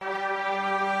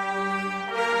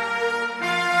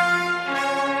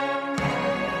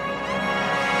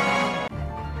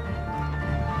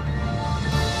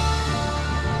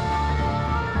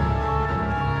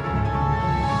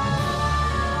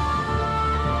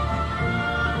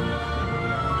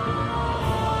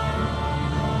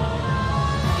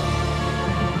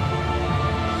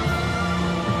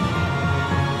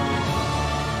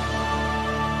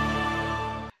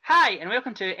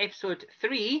welcome to episode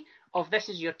 3 of This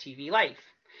Is Your TV Life.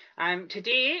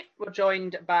 Today we're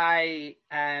joined by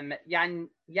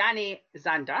Yanni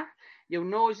Zander. You'll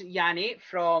know Yanni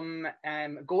from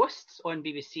Ghosts on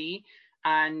BBC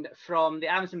and from the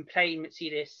Amazon Prime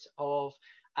series of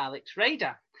Alex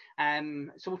Rider.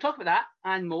 So we'll talk about that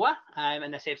and more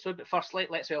in this episode, but firstly,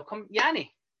 let's welcome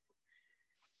Yanni.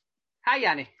 Hi,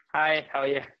 Yanni. Hi, how are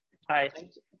you? Hi.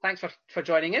 Thanks for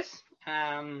joining us.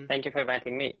 Thank you for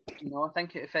inviting me. No,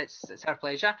 thank you. It's our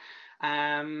pleasure.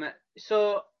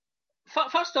 So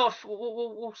first off,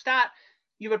 we'll start.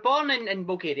 You were born in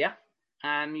Bulgaria.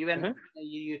 You were in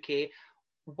the UK.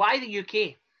 Why the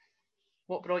UK?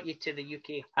 What brought you to the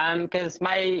UK? Because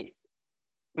my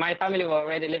family were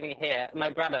already living here. My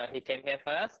brother, he came here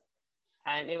first,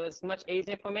 and it was much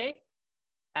easier for me.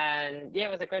 And yeah,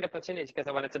 it was a great opportunity because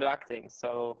I wanted to do acting.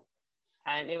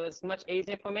 And it was much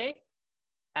easier for me.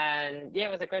 And yeah,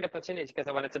 it was a great opportunity because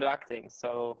I wanted to do acting.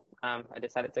 So I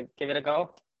decided to give it a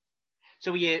go.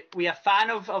 So were you a fan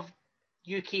of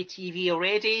UK TV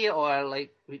already, or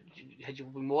like had you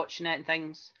been watching it and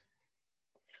things?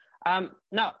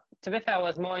 No, to be fair, I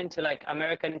was more into like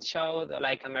American shows or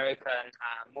like American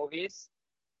movies.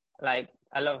 Like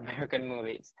I love American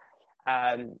movies.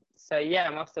 So yeah,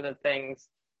 most of the things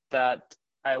that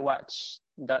I watch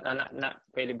that are not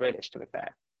really British, to be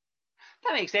fair.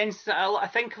 That makes sense. I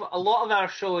think a lot of our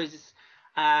shows,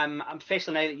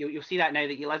 especially now that you'll see that now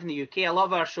that you live in the UK, a lot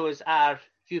of our shows are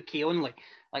UK only.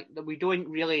 Like we don't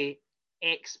really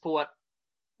export.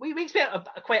 We export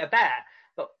quite a bit,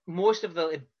 but most of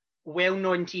the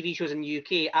well-known TV shows in the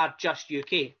UK are just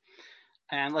UK.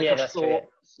 Like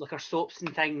our soaps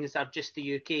and things are just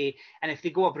the UK. And if they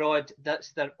go abroad,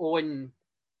 that's their own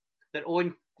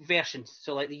versions.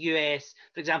 So like the US,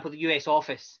 for example, the US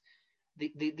Office.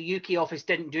 The UK office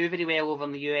didn't do very well over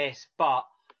in the US, but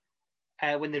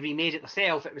when they remade it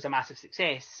themselves, it was a massive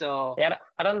success. So yeah,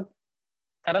 I don't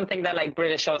think that like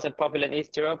British shows are popular in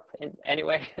East Europe in any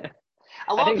way.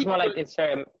 I think it's more like it's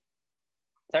sorry,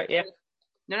 yeah.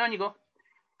 No, you go.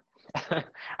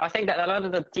 I think that a lot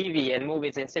of the TV and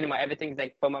movies and cinema, everything's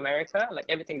like from America. Like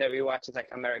everything that we watch is like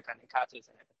American and cartoons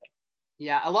and everything.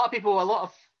 Yeah, a lot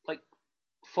of like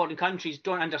foreign countries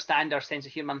don't understand our sense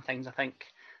of humour and things. I think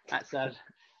that's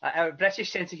our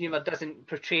British sense of humour doesn't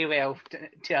portray well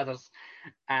to others,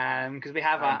 because we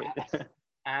have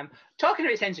talking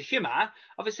about sense of humour.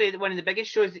 Obviously, one of the biggest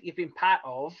shows that you've been part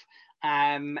of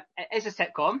is a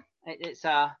sitcom. It's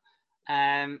a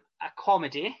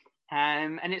comedy,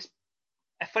 and it's,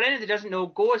 for anyone that doesn't know,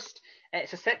 Ghost.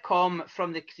 It's a sitcom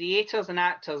from the creators and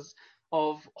actors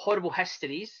of Horrible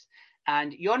Histories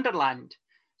and Yonderland.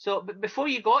 So, but before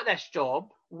you got this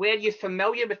job, were you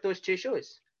familiar with those two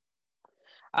shows?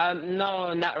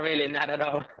 No, not really, not at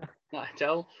all. Not at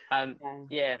all.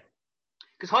 Yeah.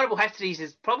 Because Horrible Histories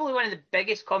is probably one of the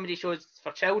biggest comedy shows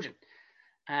for children.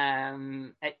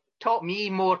 It taught me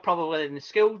more probably than the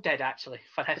school did actually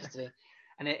for history,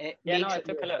 and it I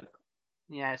took a look.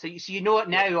 Yeah, so you know it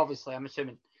now, obviously. I'm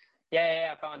assuming.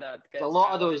 Yeah, I found out. So a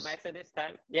lot of those. This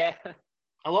time. Yeah.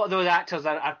 A lot of those actors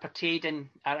are portrayed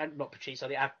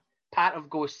are part of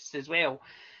Ghosts as well.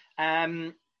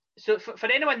 So for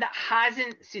anyone that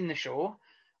hasn't seen the show,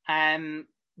 for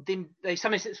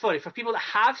people that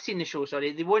have seen the show,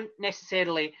 they won't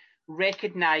necessarily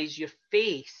recognise your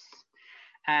face,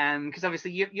 because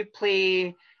obviously you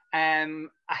play a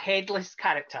headless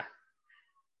character.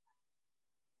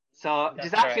 So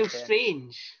does that feel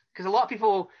strange? Because a lot of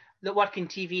people that work in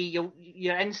TV,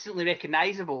 you're instantly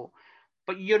recognisable,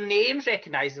 but your name's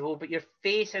recognisable, but your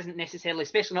face isn't necessarily,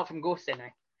 especially not from Ghosts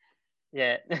anyway.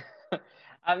 Yeah.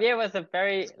 Yeah, it was a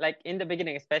very, like, in the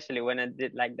beginning, especially when I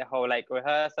did, like, the whole, like,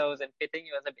 rehearsals and fitting,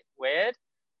 it was a bit weird,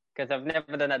 because I've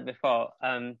never done that before.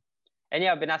 And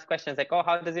yeah, I've been asked questions like, oh,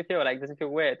 how does it feel? Like, does it feel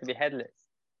weird to be headless?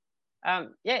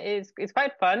 Yeah, it's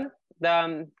quite fun,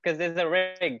 because there's a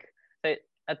rig.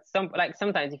 So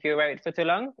sometimes if you wear it for too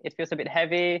long, it feels a bit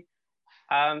heavy.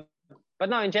 But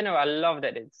no, in general, I loved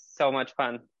it. It's so much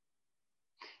fun.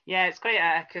 Yeah, it's great,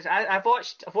 because I've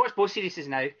watched both series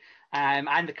now.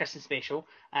 And the Christmas special.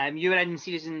 You were in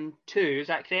season 2, is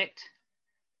that correct?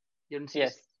 You're in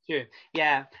season 2.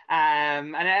 Yeah.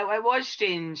 And it was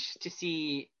strange to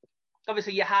see.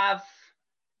 Obviously, you've had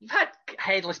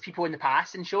headless people in the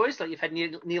past in shows, like you've had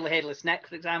nearly headless Nick,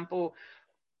 for example.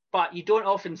 But you don't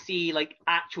often see like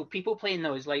actual people playing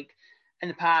those. Like in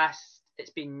the past,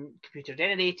 it's been computer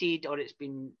generated or it's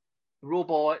been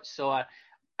robots, or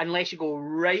unless you go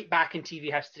right back in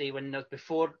TV history when there's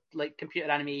before like computer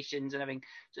animations and everything.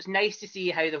 So it's nice to see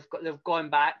how they've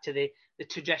gone back to the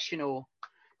traditional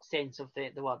sense of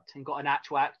the word and got an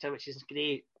actual actor, which is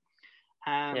great.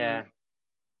 Yeah.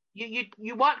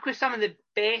 You work with some of the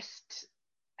best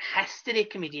history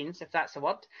comedians, if that's a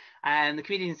word, and the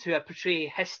comedians who portray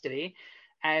history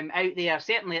out there,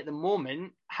 certainly at the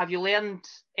moment. Have you learned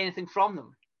anything from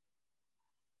them?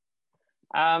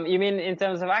 You mean in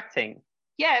terms of acting?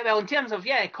 Yeah, well, in terms of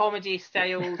comedy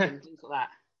styles and things like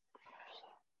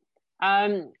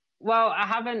that. Well, I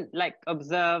haven't like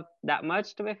observed that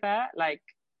much, to be fair. Like,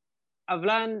 I've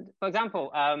learned, for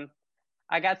example,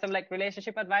 I got some like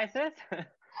relationship advices,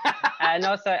 and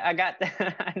also I got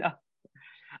I know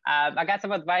I got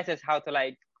some advices how to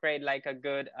like create like a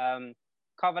good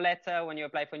cover letter when you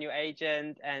apply for a new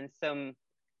agent, and some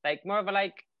like more of a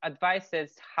like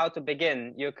advices how to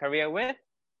begin your career with,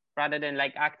 rather than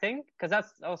like acting, because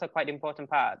that's also quite important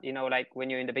part, like when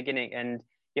you're in the beginning and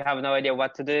you have no idea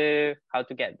what to do, how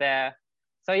to get there.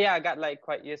 So yeah, I got like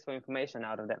quite useful information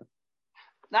out of them.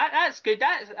 That's good.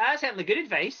 That's certainly good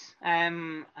advice.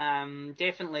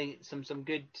 Definitely some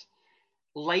good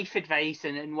life advice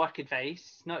and work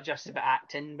advice, not just about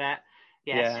acting, but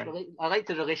yes, yeah. I like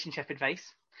the relationship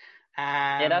advice.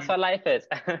 Yeah, that's what life is.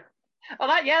 Oh,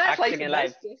 that's acting life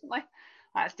advice, definitely.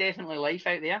 That's definitely life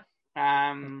out there.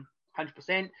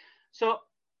 100%. So,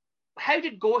 how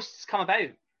did Ghosts come about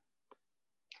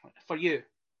for you,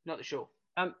 not the show?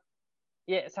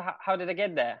 Yeah. So how did I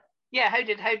get there? Yeah, how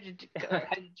did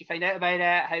you find out about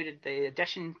it? How did the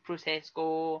audition process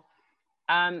go?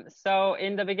 So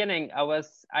in the beginning, I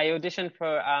auditioned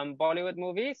for Bollywood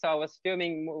movie. So I was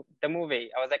filming the movie.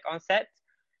 I was like on set,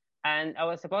 and I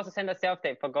was supposed to send a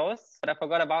self-tape for Ghosts, but I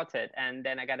forgot about it. And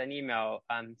then I got an email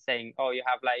saying, oh, you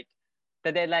have like,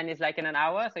 the deadline is like in an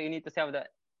hour, so you need to send the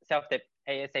self-tape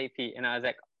ASAP. And I was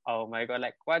like, oh my God,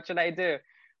 like what should I do?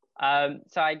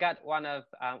 So I got one of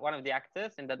the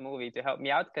actors in that movie to help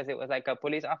me out, because it was like a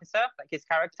police officer, like his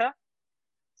character.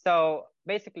 So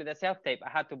basically the self-tape, I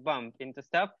had to bump into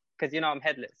stuff because, I'm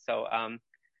headless. So I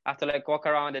have to like walk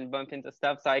around and bump into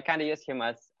stuff. So I kind of use him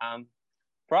as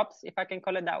props, if I can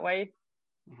call it that way.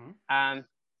 Mm-hmm.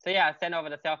 So yeah, I sent over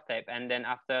the self-tape, and then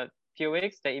after a few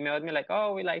weeks, they emailed me like,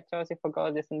 oh, we like chose you for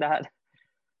Ghosts, this and that.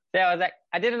 So I was like,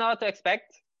 I didn't know what to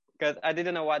expect because I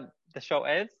didn't know what the show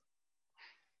is.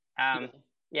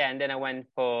 Yeah, and then I went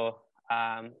for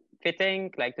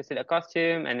fitting, like to see the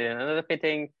costume, and then another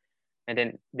fitting, and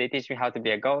then they teach me how to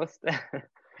be a ghost.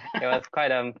 It was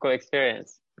quite a cool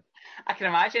experience. I can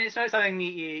imagine. It's not something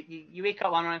you wake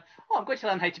up one morning, oh, I'm going to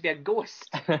learn how to be a ghost.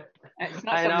 It's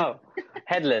not I know.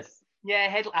 Headless. Yeah,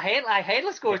 a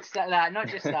headless ghost, that, not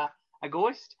just a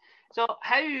ghost. So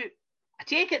how, I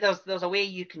take it there's a way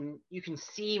you can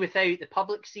see without the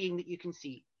public seeing that you can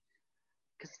see.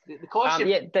 Because the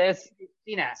costume, there's,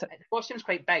 the costume's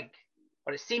quite big,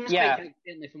 or it seems quite big,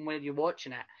 certainly from where you're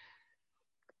watching it.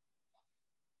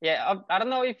 Yeah, I don't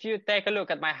know if you take a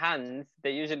look at my hands;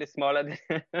 they're usually smaller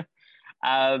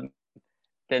than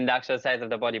the actual size of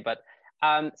the body. But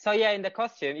so yeah, in the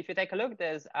costume, if you take a look,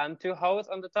 there's 2 holes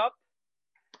on the top,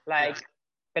 like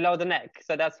below the neck.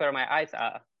 So that's where my eyes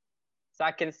are. So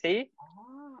I can see,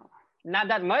 not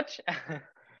that much,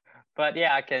 but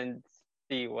yeah, I can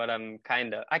see what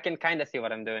I can kind of see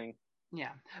what I'm doing. Yeah,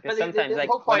 but sometimes the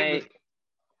whole point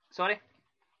sorry.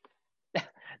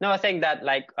 No, I was saying that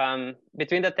like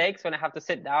between the takes when I have to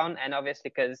sit down, and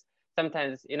obviously because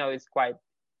sometimes it's quite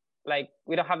like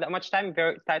we don't have that much time,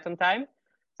 very tight on time.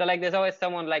 So like there's always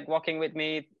someone like walking with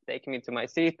me, taking me to my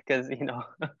seat, because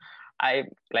I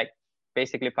like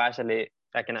basically partially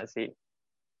I cannot see.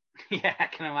 Yeah, I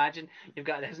can imagine. You've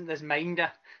got this minder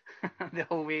the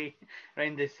whole way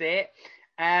around the set.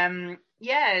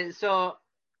 Yeah, so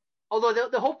although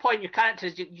the whole point, your character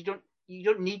is you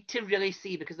don't need to really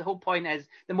see, because the whole point is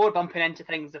the more bumping into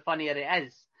things, the funnier it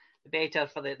is, the better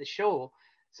for the show.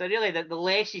 So really, the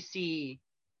less you see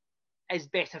is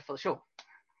better for the show.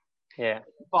 Yeah.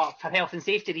 But for health and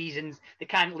safety reasons, they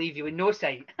can't leave you in no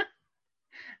sight.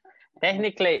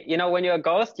 Technically, when you're a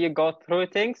ghost, you go through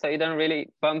things, so you don't really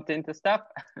bump into stuff.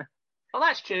 Well,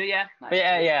 that's true, yeah.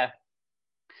 Yeah.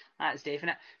 That's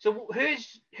definite. So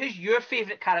who's your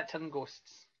favourite character in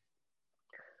Ghosts?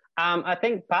 I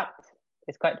think Pat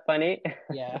is quite funny.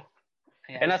 Yeah.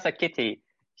 And also Kitty.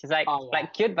 She's like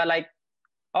cute, but like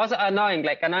also annoying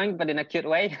but in a cute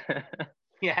way.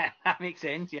 Yeah, that makes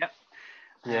sense. Yep.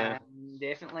 Yeah.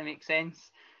 Definitely makes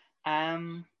sense.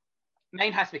 Mine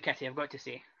has to be Kitty, I've got to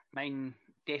say. Mine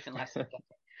definitely has to be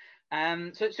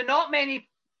Kitty. So not many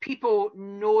people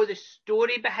know the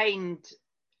story behind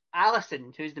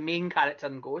Alison, who's the main character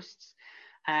in Ghosts.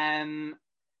 I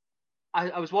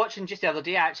was watching just the other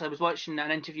day, actually, I was watching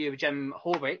an interview with Jim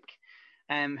Howick,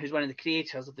 who's one of the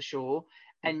creators of the show,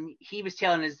 and he was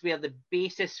telling us where the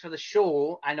basis for the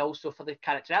show and also for the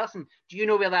character Alison. Do you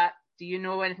know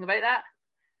anything about that?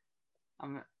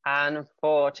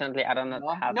 Unfortunately, I don't know.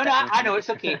 No, I know, it's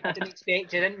okay. I didn't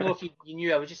expect you. I didn't know if you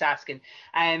knew. I was just asking.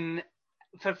 For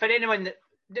anyone that,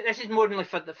 this is more than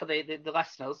for the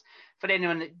listeners, for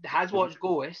anyone that has watched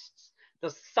Ghosts,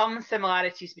 there's some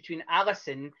similarities between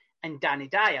Alison and Danny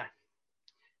Dyer,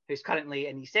 who's currently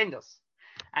in EastEnders.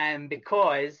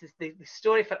 Because the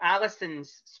story for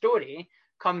Alison's story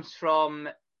comes from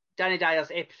Danny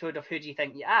Dyer's episode of Who Do You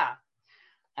Think You Are?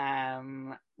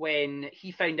 When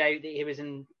he found out that he was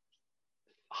in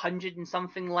 100 and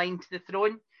something line to the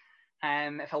throne.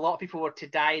 If a lot of people were to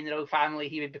die in the royal family,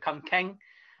 he would become king.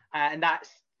 And that's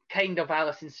kind of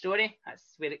Alison's story.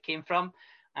 That's where it came from.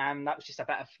 That was just a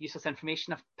bit of useless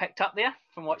information I've picked up there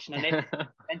from watching an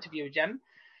interview with Jim.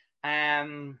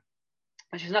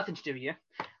 Which has nothing to do with you.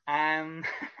 I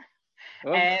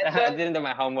didn't do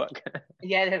my homework.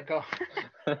 Yeah, there we go.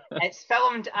 It's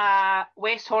filmed at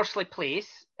West Horsley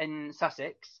Place in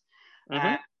Sussex,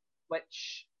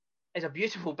 which is a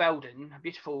beautiful building, a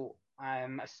beautiful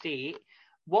estate.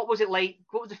 What was it like?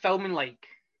 What was the filming like?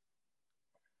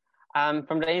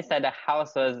 From the inside, the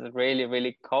house was really,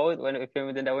 really cold when we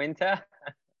filmed in the winter.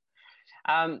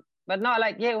 But not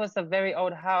like, it was a very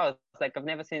old house. Like, I've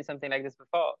never seen something like this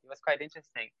before. It was quite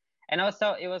interesting. And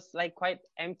also, it was like quite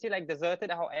empty, like deserted,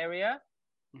 the whole area.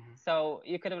 Mm-hmm. So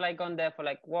you could have like gone there for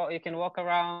like you can walk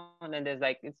around, and there's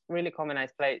like, it's really common,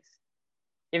 nice place.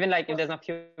 Even like if there's no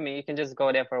filming, you can just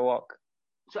go there for a walk.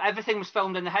 So everything was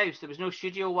filmed in the house. There was no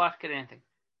studio work or anything.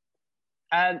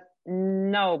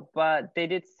 No, but they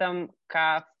did some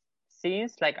car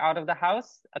scenes like out of the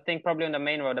house. I think probably on the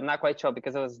main road. I'm not quite sure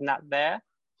because I was not there.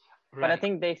 Right. But I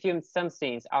think they filmed some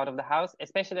scenes out of the house,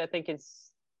 especially I think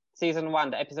it's season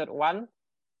 1, the episode 1,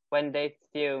 when they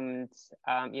filmed,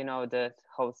 the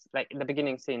host, like the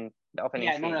beginning scene, the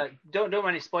opening scene. No, don't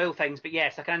want to spoil things, but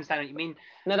yes, I can understand what you mean.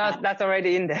 No, that's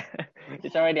already in there.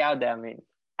 It's already out there, I mean.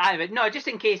 But no, just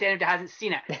in case anybody hasn't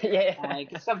seen it. Yeah.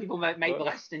 Because some people might be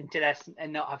listening to this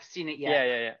and not have seen it yet.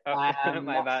 Yeah. Oh,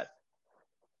 my bad.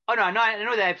 Oh, no, I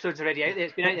know the episode's already out there.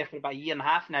 It's been out there for about a year and a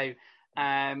half now.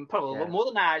 Probably a lot more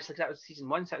than that, actually, because that was season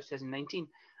 1, so that was 2019.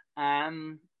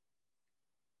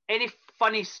 Any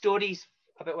funny stories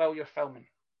about while you're filming?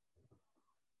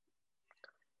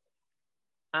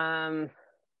 At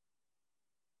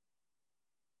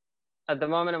the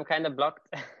moment, I'm kind of blocked.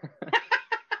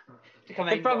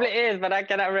 It probably is, but I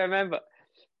cannot remember.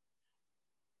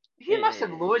 You must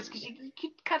have loads, because you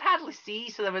could hardly see,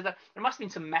 so there must have been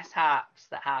some mishaps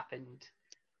that happened.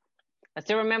 I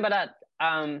still remember that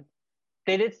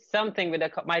they did something with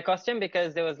my costume,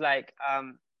 because there was like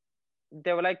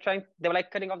they were like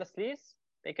cutting off the sleeves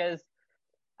because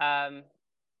it wasn't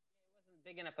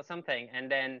big enough for something, and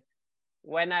then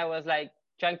when I was like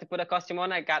trying to put a costume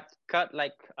on, I got cut,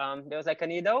 like there was like a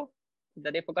needle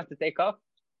that they forgot to take off,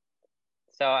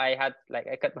 so I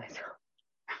cut myself.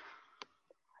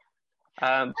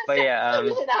 But yeah,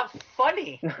 isn't that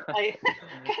funny?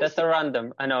 That's a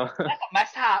random, I know. That's a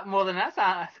mishap more than that's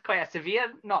quite a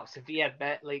not severe,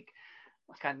 but like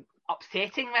an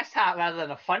upsetting mishap rather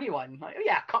than a funny one. Like,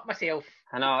 I cut myself.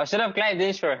 I know. I should have claimed the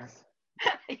insurance.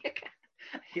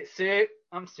 Get sued.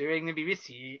 I'm suing the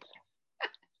BBC.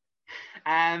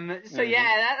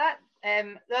 The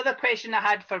other question I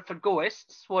had for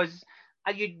Ghosts was,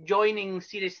 are you joining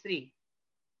series 3?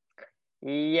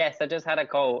 Yes, I just had a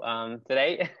call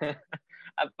today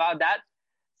about that.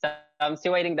 So I'm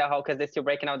still waiting because they're still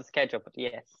breaking out the schedule. But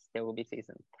yes, there will be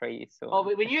season 3 soon. Oh,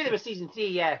 we knew there was season 3,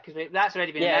 yeah, because that's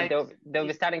already been announced. Yeah, they'll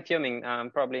be starting filming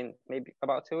probably in maybe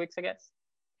about 2 weeks, I guess.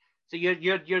 So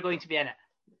you're going to be in it.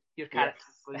 Your character's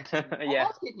going to be in it. Yeah,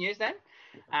 that's good news then.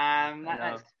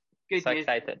 That's good so news.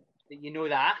 Excited that you know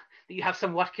that you have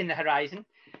some work in the horizon.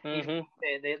 Mm-hmm.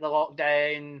 The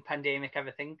lockdown, pandemic,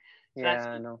 everything. So yeah,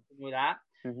 I know. You know that.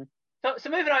 Mm-hmm. So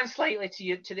moving on slightly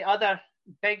to the other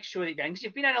big show that you've been in, because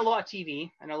you've been in a lot of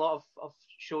TV and a lot of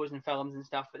shows and films and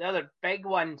stuff, but the other big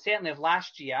one, certainly of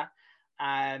last year,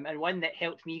 and one that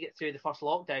helped me get through the first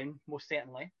lockdown, most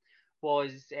certainly,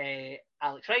 was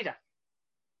Alex Rider.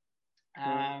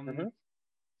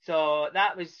 So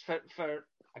that was for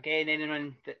again,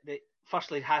 anyone that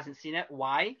firstly hasn't seen it,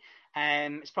 why?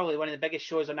 It's probably one of the biggest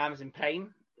shows on Amazon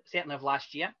Prime, certainly of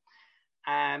last year.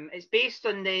 It's based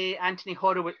on the Anthony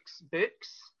Horowitz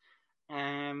books.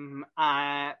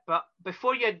 But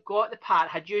before you had got the part,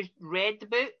 had you read the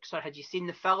books or had you seen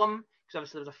the film? Because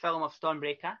obviously there was a film of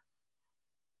Stormbreaker.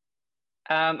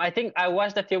 I think I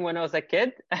watched the film when I was a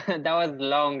kid. That was a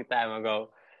long time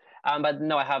ago. But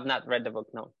no, I have not read the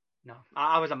book, no. No,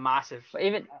 I was a massive... But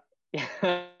even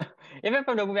Even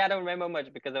from the movie, I don't remember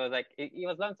much because it was like it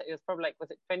was long. It was probably like, was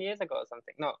it 20 years ago or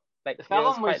something? No, like The it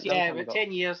was film quite was, a long yeah, time about ago.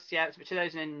 10 years. Yeah, it's about 10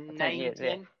 2009, years,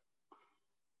 10.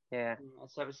 yeah.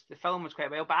 So the film was quite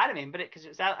well, but I remember it because it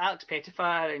was Alex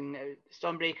Pettyfer and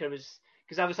Stormbreaker was,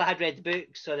 because obviously I had read the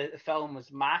book, so the film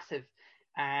was massive.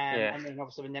 Yeah. And then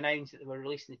obviously when they announced that they were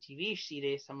releasing the TV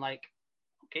series, I'm like,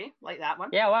 okay, like that one.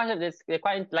 Yeah, watch it. It's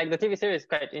quite like the TV series is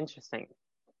quite interesting.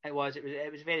 It was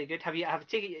very good. Have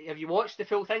you watched the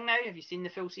full thing now? Have you seen the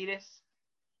full series?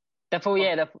 The full,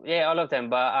 yeah, all of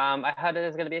them. But I heard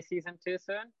there's gonna be a season 2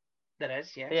 soon. There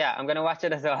is, yes. So, yeah, I'm gonna watch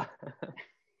it as well.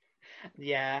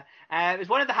 Yeah, it was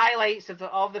one of the highlights of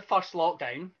the first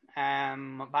lockdown.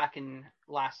 Back in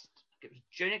it was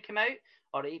June it came out,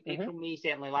 or April, May,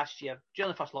 certainly last year,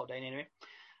 during the first lockdown anyway.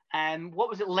 What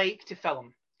was it like to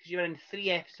film? Because you were in 3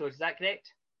 episodes, is that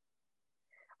correct?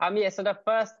 Yeah. So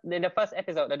in the first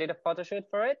episode, I did a photo shoot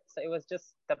for it. So it was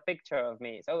just the picture of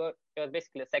me. So it was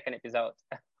basically the second episode,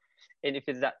 if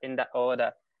it's in that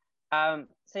order. So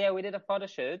yeah, we did a photo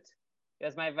shoot. It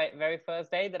was my very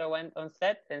first day that I went on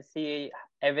set and see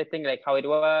everything, like how it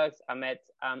works. I met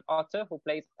Otto, who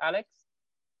plays Alex.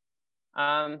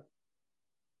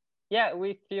 Yeah,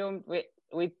 we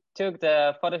took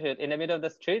the photo shoot in the middle of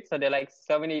the street, so there are like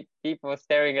so many people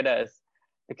staring at us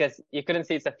because you couldn't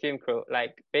see it's a film crew.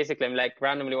 Like basically, I'm like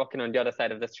randomly walking on the other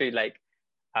side of the street, like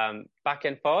back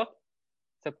and forth.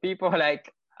 So people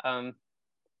like I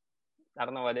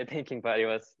don't know what they're thinking, but it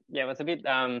was a bit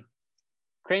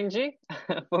cringy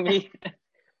for me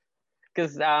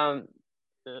because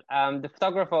the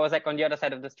photographer was like on the other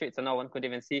side of the street, so no one could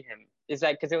even see him. It's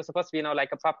like because it was supposed to be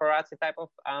like a paparazzi type of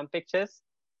pictures.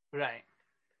 Right.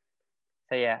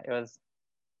 So yeah, it was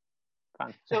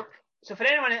fun. So for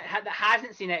anyone that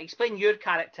hasn't seen it, explain your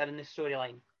character in the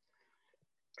storyline.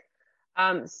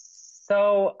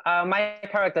 So my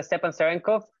character Stepan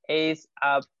Serenkov is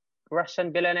a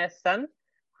Russian billionaire's son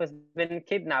who's been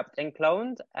kidnapped and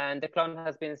cloned, and the clone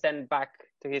has been sent back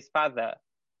to his father.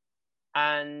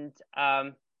 And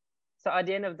so at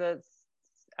the end of the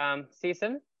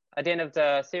season, at the end of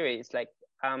the series, like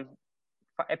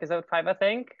episode 5, I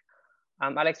think,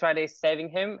 Alex Rider is saving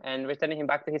him and returning him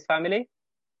back to his family.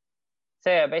 So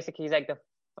yeah, basically he's like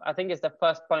I think it's the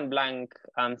first point blank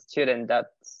student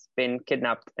that's been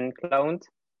kidnapped and cloned.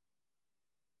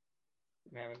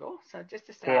 There we go. So just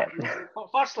to start,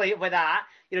 firstly with that,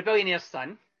 you're a billionaire's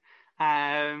son.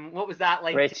 What was that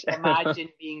like rich. to imagine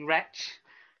being rich?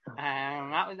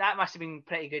 That must have been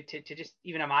pretty good to just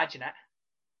even imagine it.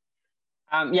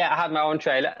 Yeah, I had my own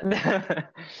trailer.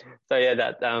 So yeah,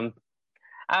 that no,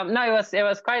 it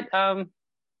was quite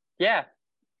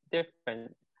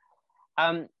different.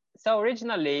 So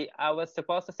originally I was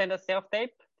supposed to send a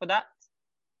self-tape for that.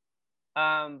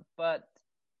 But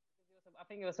I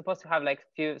think it was supposed to have like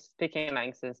few speaking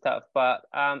lines and stuff. But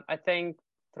I think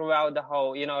throughout the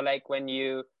whole, like when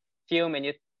you film and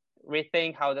you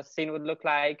rethink how the scene would look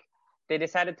like, they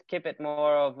decided to keep it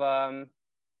more of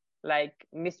like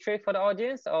mystery for the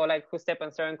audience, or like who Stepan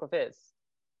Serenkov is.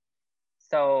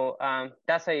 So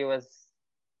that's why it was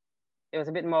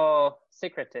a bit more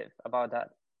secretive about that.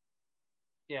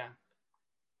 Yeah,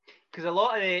 because a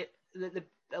lot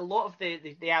of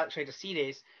the Alex Rider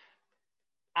series,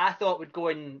 I thought would go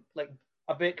in like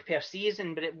a book per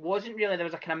season, but it wasn't really. There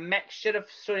was a kind of mixture of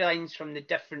storylines from the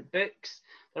different books.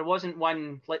 There wasn't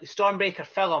one like the Stormbreaker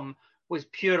film was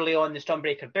purely on the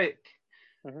Stormbreaker book.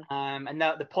 Mm-hmm. And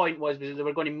that the point was they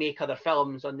were going to make other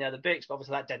films on the other books, but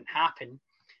obviously that didn't happen.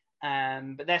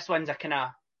 But this one's a kind of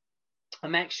a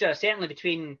mixture, certainly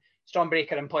between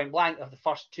Stormbreaker and Point Blank of the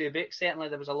first 2 books. Certainly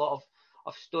there was a lot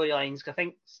of storylines. I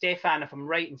think, Stefan, if I'm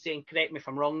right in saying, correct me if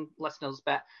I'm wrong, listeners,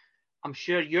 but I'm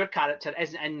sure your character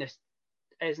isn't in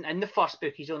the first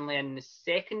book. He's only in the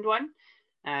second one.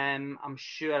 I'm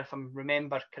sure if I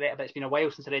remember correct, but it's been a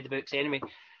while since I read the books anyway.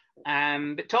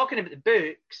 But talking about the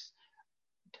books,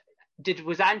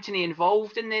 was Anthony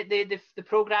involved in the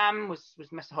program? Was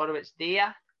Mr. Horowitz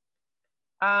there?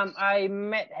 I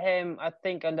met him, I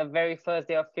think, on the very first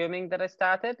day of filming that I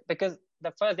started, because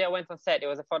the first day I went on set, it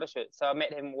was a photo shoot. So I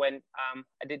met him when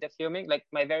I did the filming, like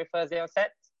my very first day on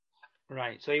set.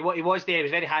 Right. So he was there. He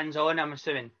was very hands-on, I'm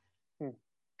assuming.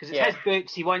 Because it's his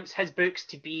books. He wants his books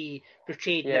to be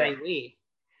portrayed the right way.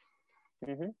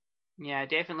 Mm-hmm. Yeah,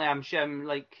 definitely. I'm sure.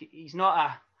 He's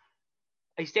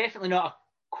definitely not a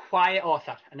quiet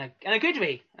author in a good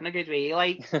way. In a good way. He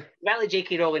likes, like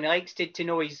J.K. Rowling, he likes to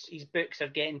know his books are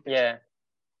getting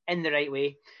in the right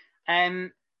way.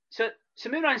 So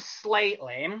moving on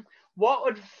slightly, what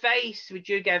advice would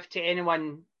you give to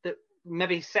anyone that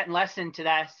maybe sitting listening to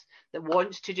this that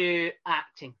wants to do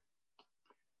acting?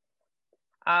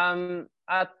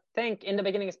 I think in the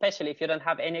beginning, especially if you don't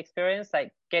have any experience,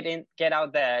 like get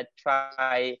out there,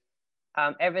 try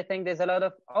everything. There's a lot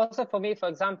of, also for me, for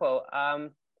example,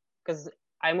 because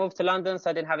I moved to London, so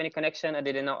I didn't have any connection. I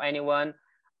didn't know anyone.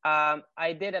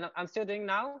 I did, and I'm still doing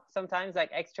now, sometimes like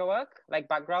extra work, like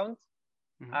background.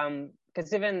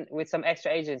 Because even with some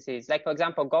extra agencies, like for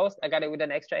example, Ghost, I got it with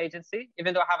an extra agency,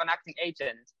 even though I have an acting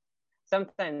agent.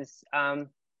 Sometimes,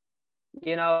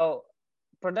 you know,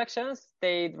 productions,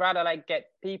 they'd rather like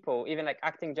get people, even like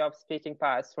acting jobs, speaking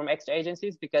parts from extra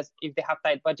agencies, because if they have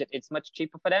tight budget, it's much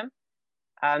cheaper for them.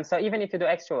 So even if you do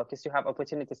extra work, you still have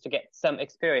opportunities to get some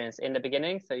experience in the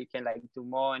beginning, so you can like do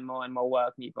more and more and more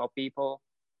work, meet more people.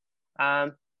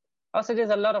 Also, there's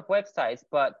a lot of websites,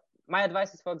 but my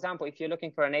advice is, for example, if you're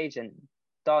looking for an agent,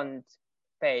 don't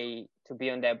pay to be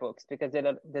on their books, because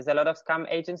there's a lot of scam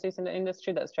agencies in the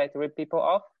industry that try to rip people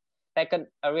off. Like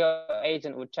a real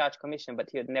agent would charge commission, but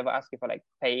he would never ask you for like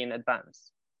pay in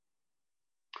advance.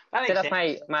 So that's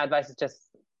my advice is just,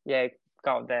 yeah,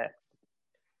 go out there.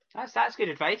 That's good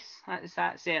advice. That's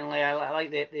certainly, I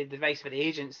like the advice for the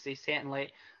agents. They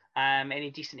certainly, any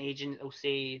decent agent will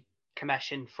say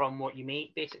commission from what you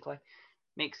make, basically.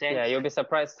 Makes sense. Yeah, you'll be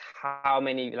surprised how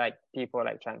many like people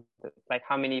like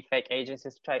how many fake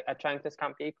agencies are trying to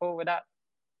scam people with that.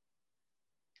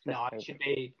 No, it should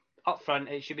be upfront.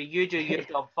 It should be you do your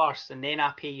job first, and then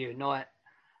I pay you. Not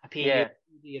I pay you to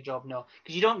do your job. No,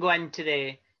 because you don't go into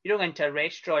a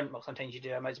restaurant. Well, sometimes you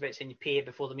do. I was about saying you pay it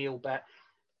before the meal, but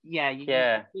you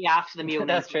pay after the meal.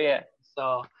 That's true. Yeah.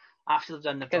 So after they've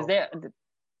done the because they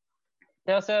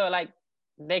also like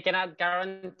they cannot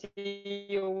guarantee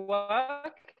you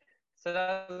work. So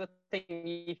that's the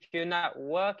thing. If you're not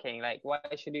working, like why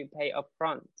should you pay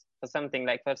upfront for something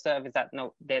like for a service that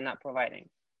they're not providing?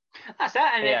 That's it.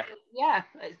 And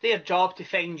it's their job to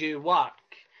find you work.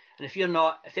 And if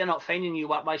they're not finding you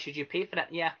work, why should you pay for it?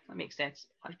 Yeah, that makes sense.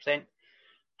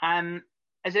 100%.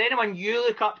 Is there anyone you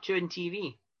look up to in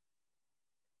TV?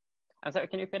 I'm sorry,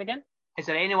 can you repeat again? Is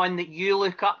there anyone that you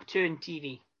look up to in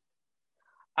TV?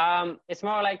 It's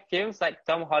more like films, like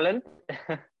Tom Holland.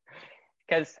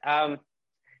 Because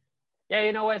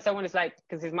you know when someone is like,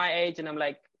 because he's my age and I'm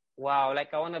like, wow,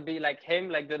 like I want to be like him,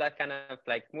 like do that kind of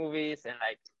like movies and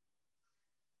like,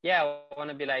 I want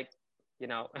to be like, you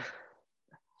know.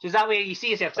 So is that where you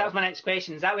see yourself? That was my next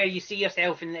question. Is that where you see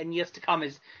yourself in years to come,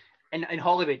 is in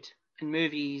Hollywood, in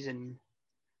movies and?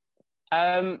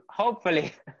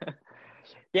 Hopefully.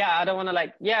 I don't want to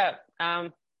like,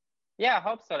 I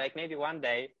hope so. Like maybe one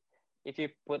day, if you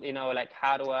put, like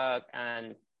hard work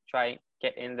and try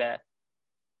get in there.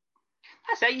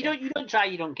 That's it. You don't try,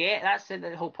 you don't get. That's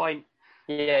the whole point.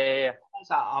 Yeah. That's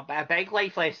a big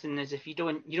life lesson. Is if you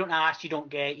don't ask, you don't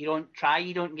get. You don't try,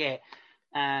 you don't get.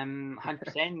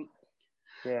 100%.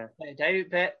 Yeah. No doubt.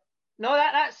 But no,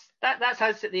 that's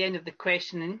us at the end of the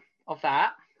questioning of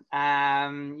that.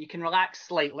 You can relax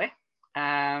slightly.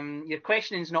 Your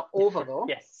questioning's not over though.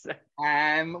 Yes.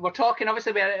 We're talking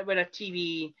obviously we're a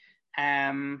TV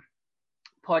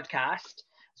podcast,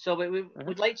 so we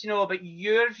would like to know about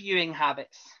your viewing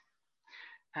habits,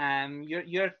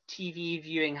 your TV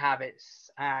viewing habits,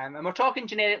 and we're talking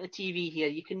generically TV here.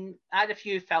 You can add a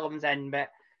few films in, but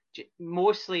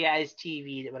mostly it is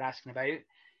TV that we're asking about.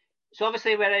 So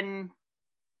obviously we're in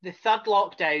the third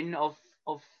lockdown of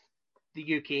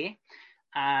the UK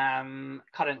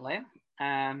currently.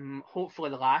 Hopefully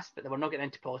the last, but we're not getting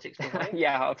into politics, don't worry.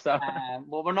 Yeah, I hope so.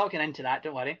 Well, we're not getting into that,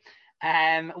 don't worry.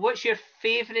 What's your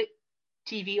favourite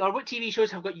TV, or what TV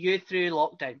shows have got you through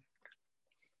lockdown?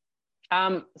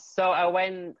 So I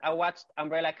watched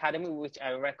Umbrella Academy, which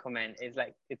I recommend.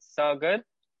 It's so good.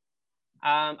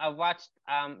 I watched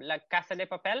La Casa de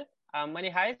Papel,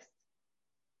 Money Heist.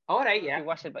 All right, yeah. You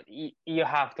watch it, but you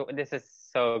have to. This is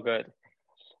so good.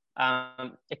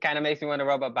 It kind of makes me want to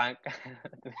rob a bank.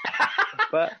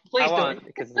 But please don't.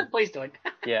 Please don't.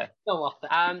 Yeah. Not worth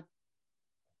it.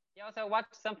 You also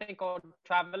watched something called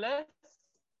Travelers.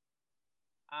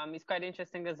 It's quite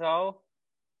interesting as well.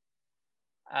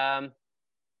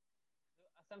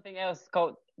 Something else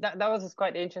called that was just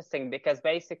quite interesting because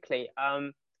basically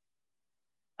all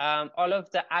of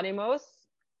the animals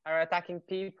are attacking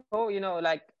people.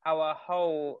 Like our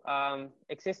whole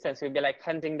existence will be like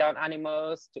hunting down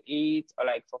animals to eat or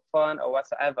like for fun or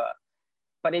whatsoever.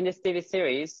 But in this TV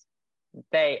series,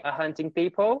 they are hunting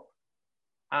people.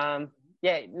 I'm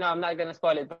not gonna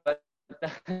spoil it, but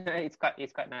it's quite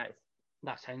nice.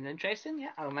 That sounds interesting.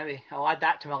 Yeah, I'll add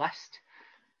that to my list.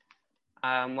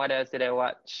 What else did I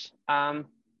watch?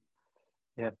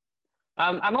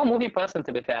 I'm a movie person,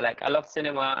 to be fair. Like, I love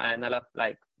cinema and I love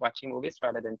like watching movies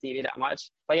rather than TV that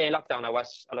much. But yeah, in lockdown, I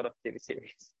watched a lot of TV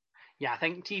series. Yeah, I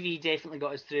think TV definitely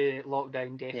got us through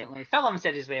lockdown. Yeah. Definitely, films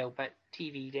did as well, but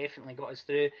TV definitely got us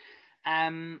through.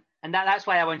 And that's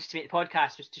why I wanted to make the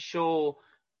podcast, was to show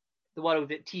the world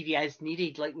that TV is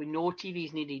needed. Like, we know TV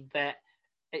is needed, but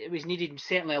it was needed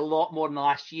certainly a lot more in the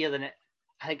last year than it,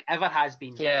 I think, ever has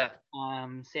been. Yeah.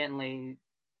 Certainly.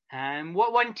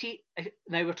 What one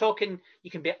now we're talking,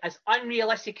 you can be as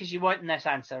unrealistic as you want in this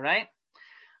answer, right?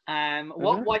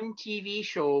 What one TV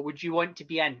show would you want to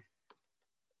be in?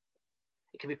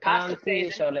 It can be past or present.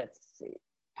 TV show, let's see.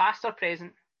 Past or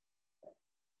present.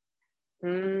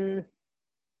 There's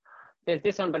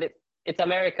this one, but it's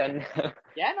American.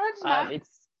 Yeah, no, it's not.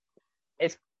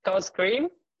 It's called Scream.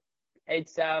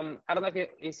 It's I don't know if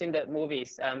you've seen the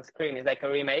movies. Scream is like a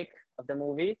remake of the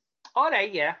movie. All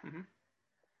right, yeah. Mm-hmm.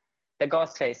 The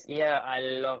Ghostface. Yeah, I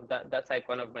love that. That's like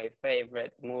one of my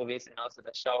favorite movies, and also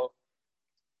the show.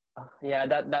 Yeah,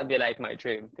 that'd be like my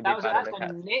dream to be part of the cast.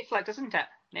 That's on Netflix, isn't it?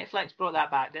 Netflix brought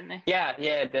that back, didn't they? Yeah,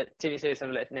 the TV series on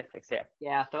Netflix. Yeah.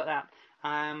 Yeah, I thought that.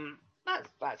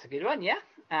 That's a good one. Yeah.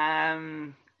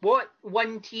 What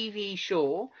one TV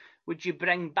show would you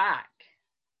bring back?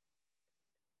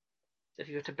 So if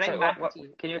you were to bring back,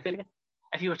 can you repeat again?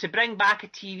 If you were to bring back a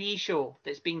TV show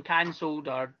that's been cancelled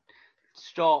or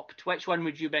stopped, which one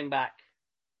would you bring back?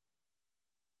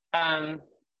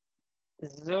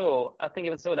 Zoo. I think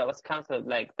it was Zoo that was cancelled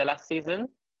like the last season,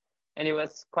 and it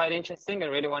was quite interesting. I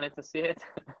really wanted to see it,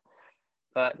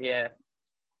 but yeah,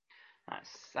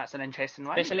 that's an interesting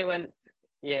one. Especially when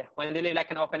they leave like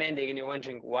an open ending and you're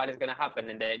wondering what is gonna happen,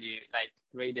 and then you like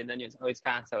read in the news, oh, it's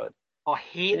cancelled. Oh, I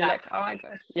hate that. Like, oh my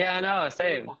god. Yeah, I know,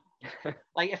 same.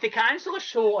 Like, if they cancel a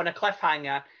show on a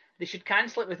cliffhanger, they should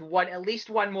cancel it with at least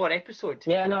one more episode.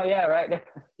 Yeah, no, yeah, right.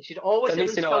 They should always so at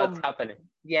least you know what's happening.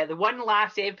 Yeah, the one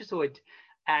last episode.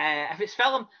 If it's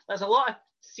film, there's a lot of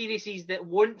series that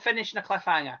won't finish in a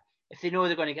cliffhanger if they know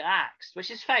they're going to get axed, which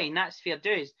is fine. That's fair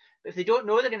dues. But if they don't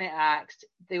know they're going to get axed,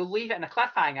 they'll leave it in a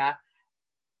cliffhanger,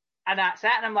 and that's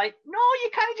it. And I'm like, no,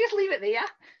 you can't just leave it there.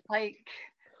 Like,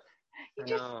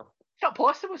 it's not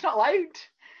possible. It's not allowed.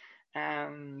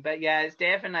 But yeah, it's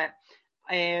definite.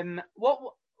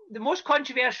 What the most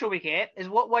controversial we get is,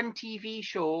 what one TV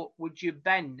show would you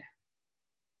bin?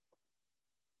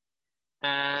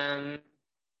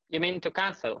 You mean to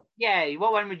cancel? Yeah,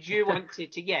 what one would you want to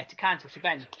cancel, to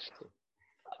bin?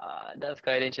 That's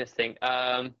quite interesting.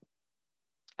 I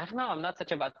don't know. I'm not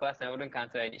such a bad person. I wouldn't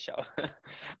cancel any show.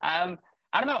 I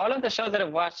don't know. All of the shows that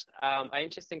I've watched are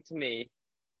interesting to me.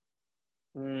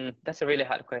 That's a really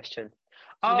hard question.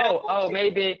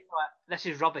 Maybe this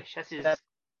is rubbish. This is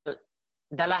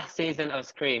the last season of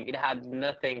Scream. It had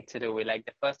nothing to do with like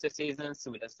the first two seasons.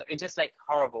 It's just like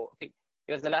horrible. I think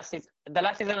it was the last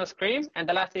season of Scream and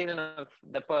the last season of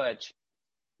The Purge.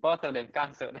 Both of them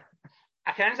cancelled.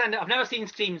 I can understand. I've never seen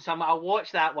Scream, so I'll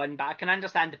watch that one. But I can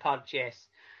understand The Purge. Yes,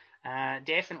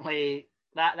 definitely.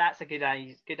 That's a good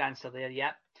answer there.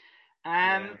 Yep.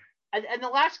 And the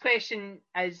last question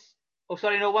is. Oh,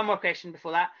 sorry, no. One more question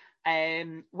before that.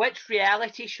 Which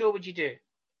reality show would you do?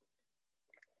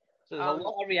 So there's a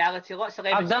lot of reality, a lot of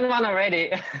celebrities. I've done one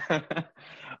already.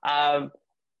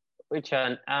 Which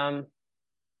one? I'm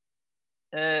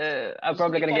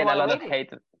probably gonna get a lot of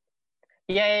hate.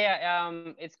 Yeah.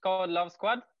 It's called Love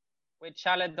Squad with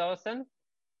Charlotte Dawson.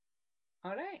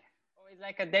 All right. Oh, it's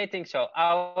like a dating show.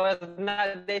 I was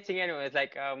not dating anyone. It's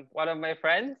like one of my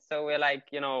friends. So we're like,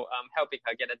 helping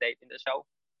her get a date in the show.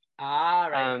 Ah,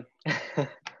 right.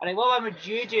 And what one would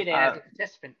you do then as a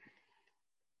participant?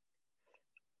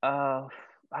 I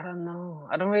don't know.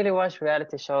 I don't really watch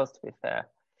reality shows, to be fair.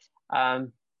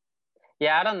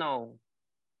 Yeah, I don't know.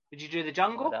 Would you do The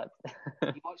Jungle?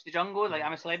 You watch The Jungle, like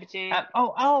I'm a Celebrity? That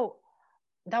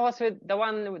was with the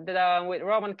one with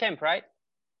Roman Kemp, right?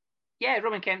 Yeah,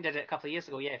 Roman Kemp did it a couple of years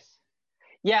ago, yes.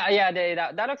 Yeah,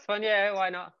 that looks fun, yeah, why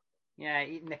not? Yeah,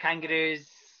 eating the kangaroos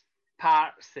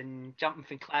parts and jumping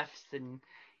from cliffs and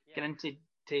getting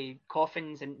into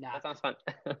coffins and that sounds fun.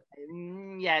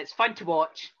 Yeah, it's fun to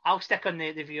watch. I'll stick on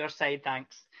the viewer side,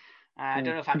 thanks. I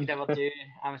don't know if I could ever do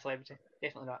I'm a Celebrity.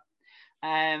 Definitely not.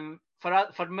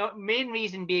 For main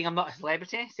reason being I'm not a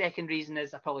celebrity. Second reason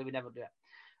is I probably would never do it.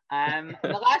 And the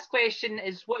last question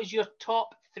is, what is your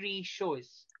top 3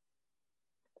 shows?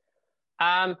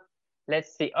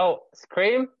 Let's see.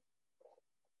 Scream,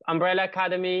 Umbrella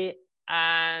Academy,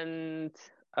 and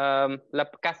La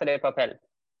Casa de Papel.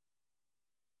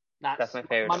 That's my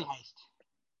favorite. Money Heist.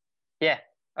 Yeah.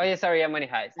 Oh yeah, sorry, Money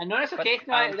Heist. I know it's okay.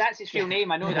 No, that's its real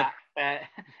name. I know that.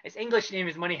 Its English name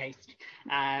is Money Heist.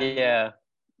 Yeah.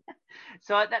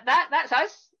 So that's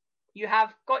us. You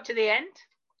have got to the end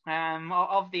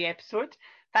of the episode.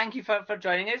 Thank you for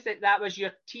joining us. That was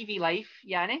your TV life,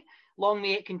 Yanni. Long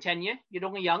may it continue. You're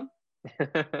only young.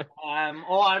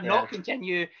 Or not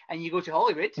continue and you go to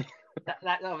Hollywood.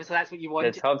 That obviously that's what you want.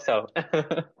 Let's hope so.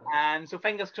 So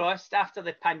fingers crossed after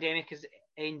the pandemic has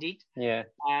ended. Yeah.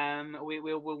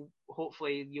 We'll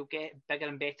hopefully you'll get bigger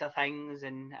and better things,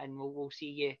 and we'll see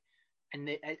you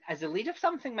as a lead of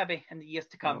something maybe in the years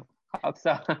to come. Hope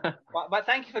so. but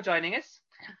thank you for joining us.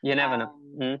 You never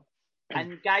know.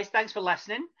 And guys, thanks for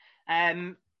listening.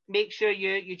 Make sure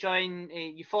you join,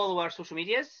 you follow our social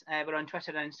medias. We're on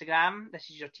Twitter and Instagram. This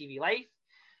is your TV life.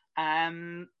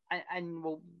 And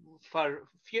we'll, for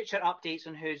future updates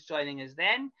on who's joining us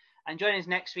then, and join us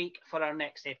next week for our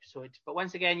next episode. But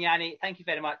once again, Yanni, thank you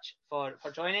very much for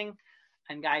joining.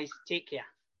 And guys, take care.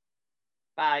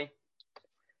 Bye.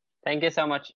 Thank you so much.